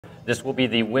This will be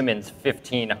the women's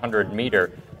 1500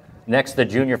 meter. Next, the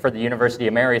junior for the University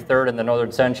of Mary, third in the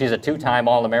Northern Sun. She's a two-time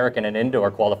All-American and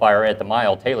indoor qualifier at the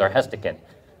mile, Taylor Hestekin.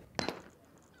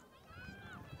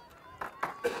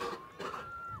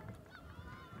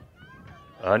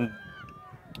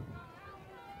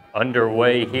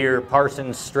 Underway here,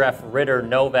 Parsons, Streff, Ritter,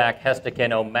 Novak,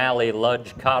 Hestekin, O'Malley,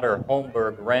 Ludge, Cotter,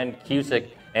 Holmberg, Wren, Cusick,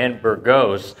 and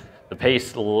Burgos. The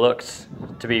pace looks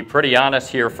to be pretty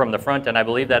honest here from the front, and I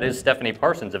believe that is Stephanie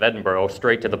Parsons of Edinburgh,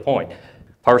 straight to the point.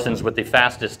 Parsons with the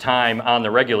fastest time on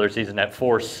the regular season at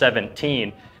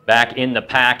 4:17. Back in the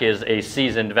pack is a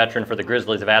seasoned veteran for the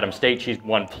Grizzlies of Adams State. She's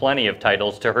won plenty of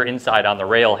titles. To her inside on the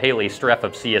rail, Haley Streff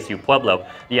of CSU Pueblo,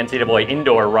 the NCAA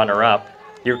indoor runner-up.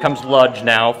 Here comes Ludge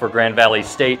now for Grand Valley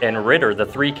State, and Ritter, the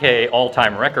 3K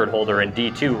all-time record holder in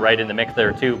D2, right in the mix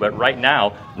there too. But right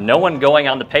now, no one going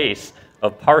on the pace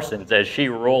of Parsons as she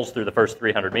rolls through the first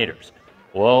 300 meters.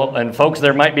 Well, and folks,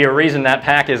 there might be a reason that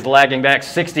pack is lagging back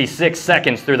 66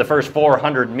 seconds through the first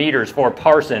 400 meters for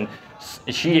Parsons.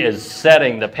 She is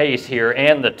setting the pace here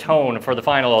and the tone for the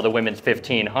final of the women's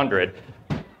 1500.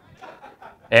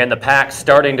 And the pack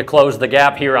starting to close the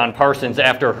gap here on Parsons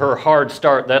after her hard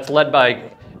start. That's led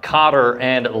by Cotter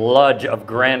and Ludge of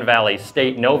Grand Valley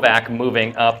State. Novak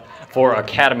moving up for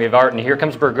Academy of Art. And here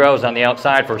comes Burgos on the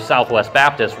outside for Southwest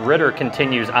Baptist. Ritter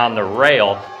continues on the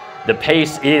rail. The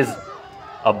pace is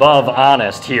above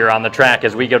honest here on the track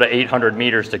as we go to 800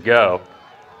 meters to go.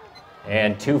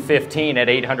 And 2:15 at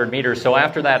 800 meters. So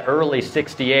after that early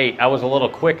 68, I was a little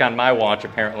quick on my watch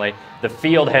apparently. The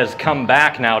field has come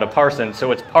back now to Parsons.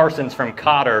 So it's Parsons from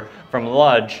Cotter, from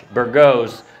Ludge,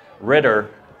 Burgos, Ritter,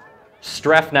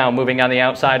 Streff now moving on the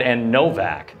outside, and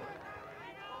Novak.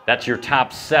 That's your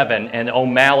top 7. And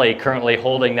O'Malley currently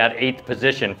holding that 8th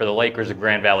position for the Lakers of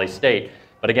Grand Valley State.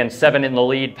 But again, 7 in the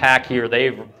lead pack here.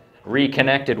 They've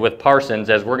reconnected with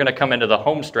Parsons as we're going to come into the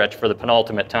home stretch for the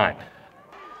penultimate time.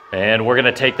 And we're going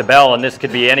to take the bell, and this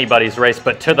could be anybody's race,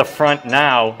 but to the front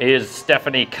now is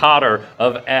Stephanie Cotter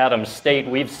of Adams State.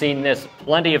 We've seen this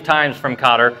plenty of times from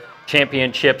Cotter,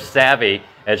 championship savvy,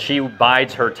 as she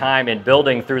bides her time in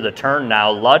building through the turn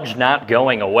now. Ludge not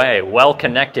going away, well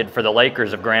connected for the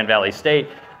Lakers of Grand Valley State.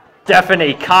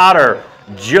 Stephanie Cotter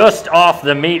just off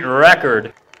the meet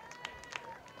record.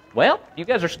 Well, you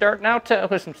guys are starting out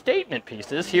with some statement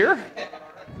pieces here.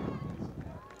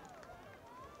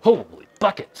 Holy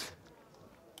buckets.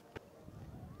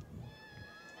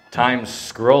 Time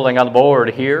scrolling on the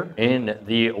board here in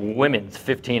the women's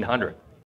 1500.